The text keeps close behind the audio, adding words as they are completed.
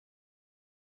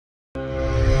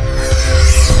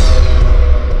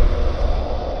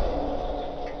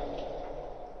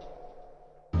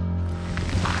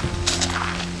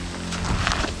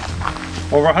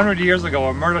Over 100 years ago,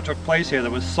 a murder took place here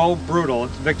that was so brutal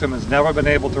its victim has never been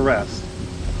able to rest.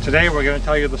 Today we're going to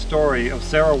tell you the story of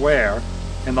Sarah Ware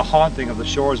and the haunting of the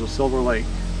shores of Silver Lake.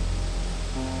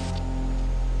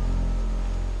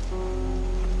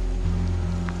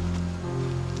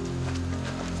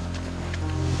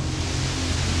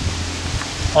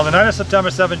 On the night of September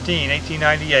 17,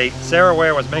 1898, Sarah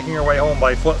Ware was making her way home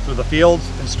by foot through the fields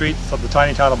and streets of the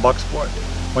tiny town of Bucksport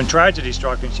when tragedy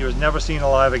struck and she was never seen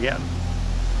alive again.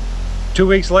 2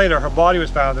 weeks later, her body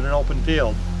was found in an open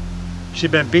field.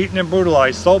 She'd been beaten and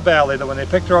brutalized so badly that when they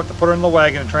picked her up to put her in the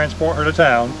wagon and transport her to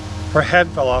town, her head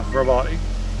fell off of her body.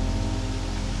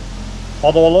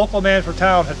 Although a local man for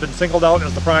town had been singled out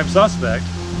as the prime suspect,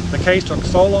 the case took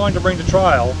so long to bring to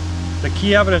trial that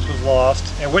key evidence was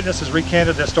lost and witnesses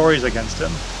recanted their stories against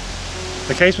him.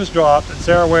 The case was dropped and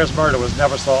Sarah Ware's murder was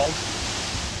never solved.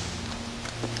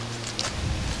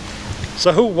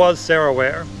 So who was Sarah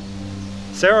Ware?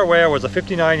 Sarah Ware was a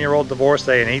 59-year-old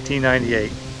divorcee in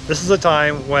 1898. This is a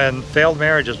time when failed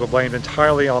marriages were blamed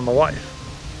entirely on the wife.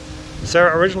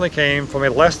 Sarah originally came from a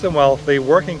less than wealthy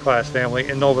working-class family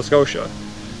in Nova Scotia.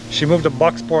 She moved to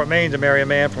Bucksport, Maine to marry a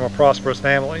man from a prosperous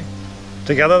family.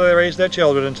 Together they raised their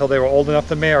children until they were old enough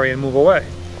to marry and move away,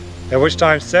 at which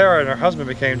time Sarah and her husband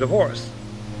became divorced.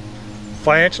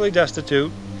 Financially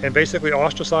destitute and basically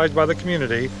ostracized by the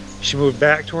community, she moved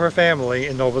back to her family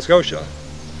in Nova Scotia.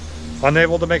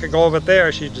 Unable to make a go of it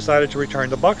there, she decided to return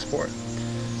to Bucksport.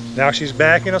 Now she's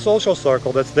back in a social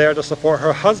circle that's there to support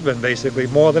her husband basically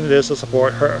more than it is to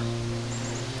support her.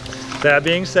 That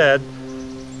being said,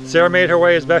 Sarah made her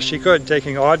way as best she could,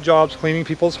 taking odd jobs cleaning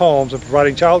people's homes and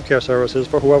providing childcare services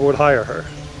for whoever would hire her.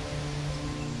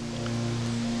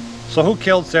 So who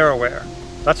killed Sarah Ware?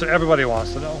 That's what everybody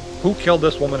wants to know. Who killed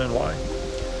this woman and why?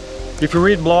 If you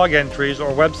read blog entries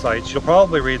or websites, you'll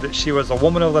probably read that she was a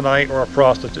woman of the night or a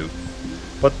prostitute.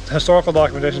 But historical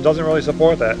documentation doesn't really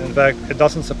support that. In fact, it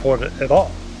doesn't support it at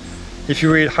all. If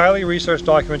you read highly researched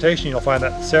documentation, you'll find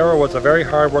that Sarah was a very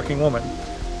hard-working woman.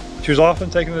 She was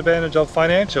often taken advantage of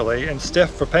financially and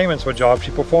stiff for payments for jobs she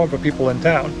performed for people in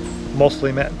town,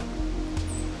 mostly men.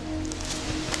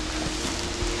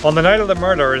 On the night of the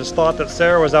murder, it is thought that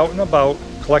Sarah was out and about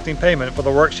collecting payment for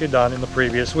the work she had done in the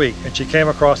previous week, and she came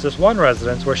across this one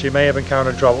residence where she may have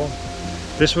encountered trouble.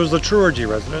 This was the Truergy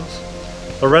residence,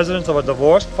 the residence of a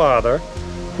divorced father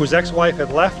whose ex-wife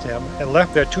had left him and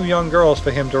left their two young girls for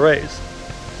him to raise.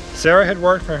 Sarah had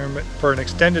worked for him for an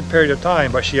extended period of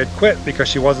time, but she had quit because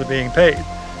she wasn't being paid.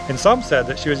 And some said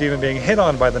that she was even being hit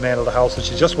on by the man of the house and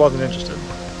she just wasn't interested.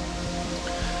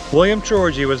 William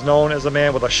Truergy was known as a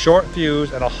man with a short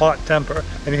fuse and a hot temper,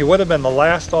 and he would have been the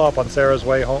last stop on Sarah's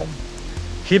way home.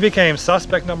 He became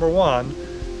suspect number one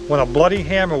when a bloody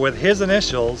hammer with his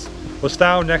initials was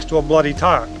found next to a bloody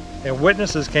tarp, and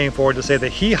witnesses came forward to say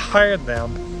that he hired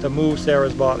them to move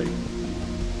Sarah's body.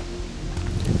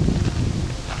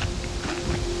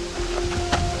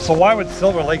 So why would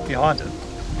Silver Lake be haunted?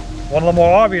 One of the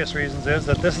more obvious reasons is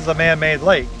that this is a man-made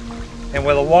lake, and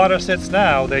where the water sits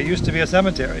now, there used to be a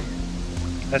cemetery.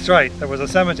 That's right, there was a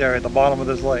cemetery at the bottom of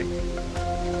this lake.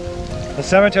 The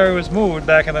cemetery was moved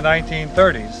back in the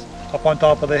 1930s, up on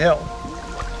top of the hill.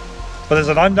 But there's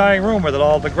an undying rumor that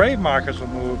all the grave markers were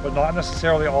moved, but not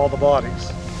necessarily all the bodies.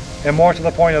 And more to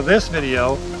the point of this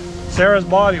video, Sarah's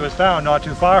body was found not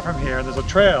too far from here, and there's a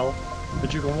trail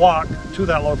that you can walk to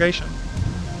that location.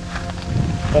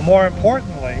 But more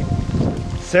importantly,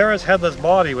 Sarah's headless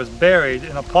body was buried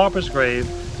in a pauper's grave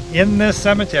in this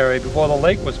cemetery before the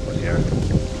lake was put here.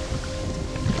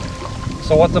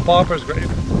 So what's a pauper's grave?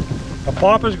 A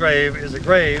pauper's grave is a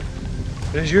grave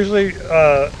that is usually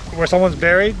where someone's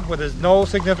buried where there's no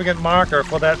significant marker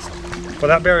for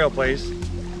that burial place,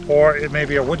 or it may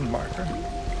be a wooden marker.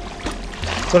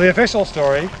 So the official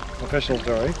story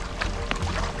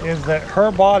is that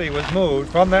her body was moved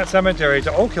from that cemetery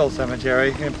to Oak Hill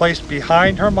Cemetery and placed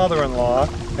behind her mother-in-law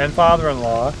and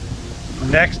father-in-law,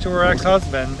 next to her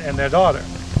ex-husband and their daughter.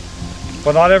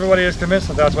 But not everybody is convinced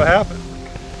that that's what happened.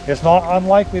 It's not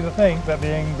unlikely to think that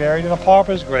being buried in a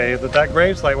pauper's grave, that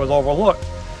gravesite was overlooked,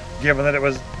 given that it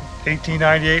was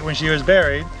 1898 when she was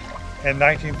buried, and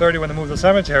 1930 when they moved the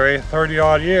cemetery. 30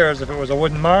 odd years, if it was a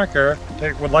wooden marker,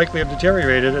 it would likely have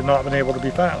deteriorated and not been able to be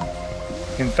found.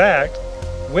 In fact,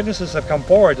 witnesses have come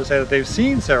forward to say that they've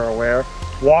seen Sarah Ware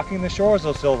walking the shores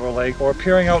of Silver Lake or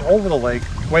peering out over the lake,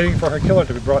 waiting for her killer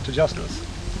to be brought to justice.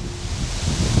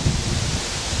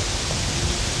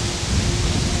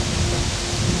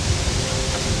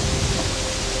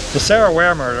 The Sarah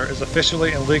Ware murder is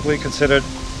officially and legally considered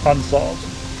unsolved,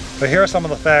 but here are some of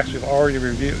the facts we've already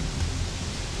reviewed.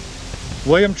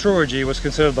 William Truergy was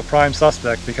considered the prime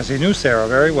suspect because he knew Sarah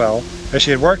very well, as she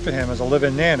had worked for him as a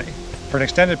live-in nanny for an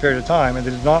extended period of time, and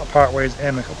they did not part ways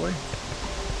amicably.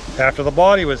 After the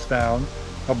body was found,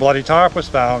 a bloody tarp was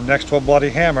found next to a bloody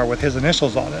hammer with his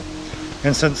initials on it.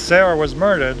 And since Sarah was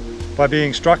murdered by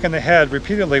being struck in the head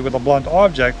repeatedly with a blunt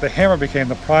object, the hammer became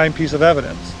the prime piece of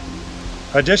evidence.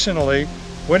 Additionally,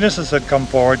 witnesses had come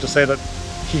forward to say that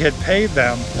he had paid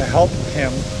them to help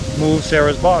him move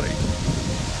Sarah's body.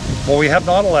 What we have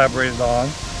not elaborated on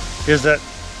is that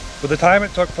with the time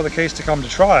it took for the case to come to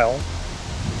trial,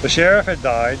 the sheriff had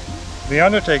died, the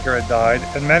undertaker had died,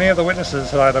 and many of the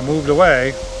witnesses had either moved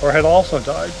away or had also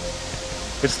died.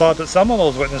 It's thought that some of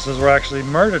those witnesses were actually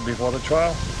murdered before the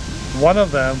trial. One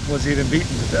of them was even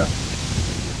beaten to death.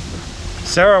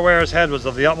 Sarah Ware's head was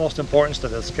of the utmost importance to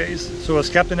this case, so it was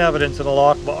kept in evidence in a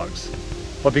lockbox.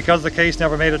 But because the case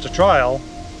never made it to trial,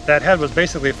 that head was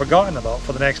basically forgotten about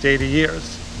for the next 80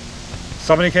 years.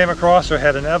 Somebody came across her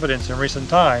head in evidence in recent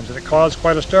times, and it caused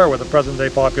quite a stir with the present-day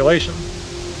population.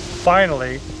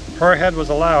 Finally, her head was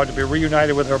allowed to be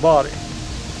reunited with her body.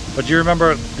 But do you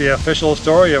remember the official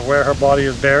story of where her body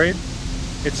is buried?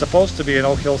 It's supposed to be in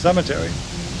Oak Hill Cemetery.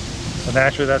 So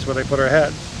naturally that's where they put her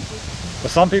head. But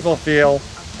some people feel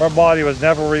her body was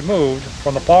never removed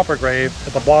from the pauper grave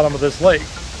at the bottom of this lake.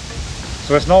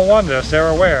 So it's no wonder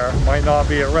Sarah Ware might not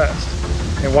be at rest,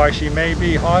 and why she may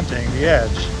be haunting the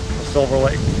edge of Silver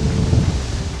Lake.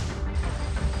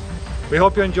 We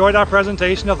hope you enjoyed our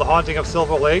presentation of the haunting of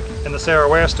Silver Lake and the Sarah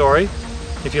Ware story.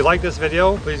 If you like this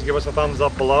video, please give us a thumbs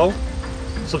up below.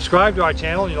 Subscribe to our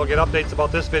channel and you'll get updates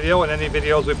about this video and any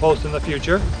videos we post in the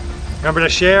future. Remember to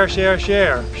share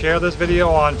this video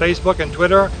on Facebook and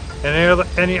Twitter and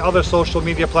any other social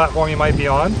media platform you might be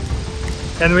on.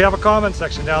 And we have a comment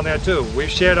section down there too. We've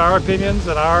shared our opinions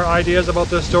and our ideas about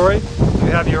this story. If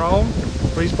you have your own,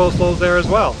 please post those there as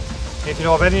well. If you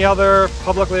know of any other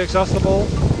publicly accessible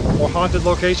or haunted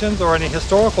locations or any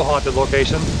historical haunted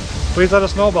locations, please let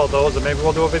us know about those and maybe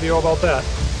we'll do a video about that.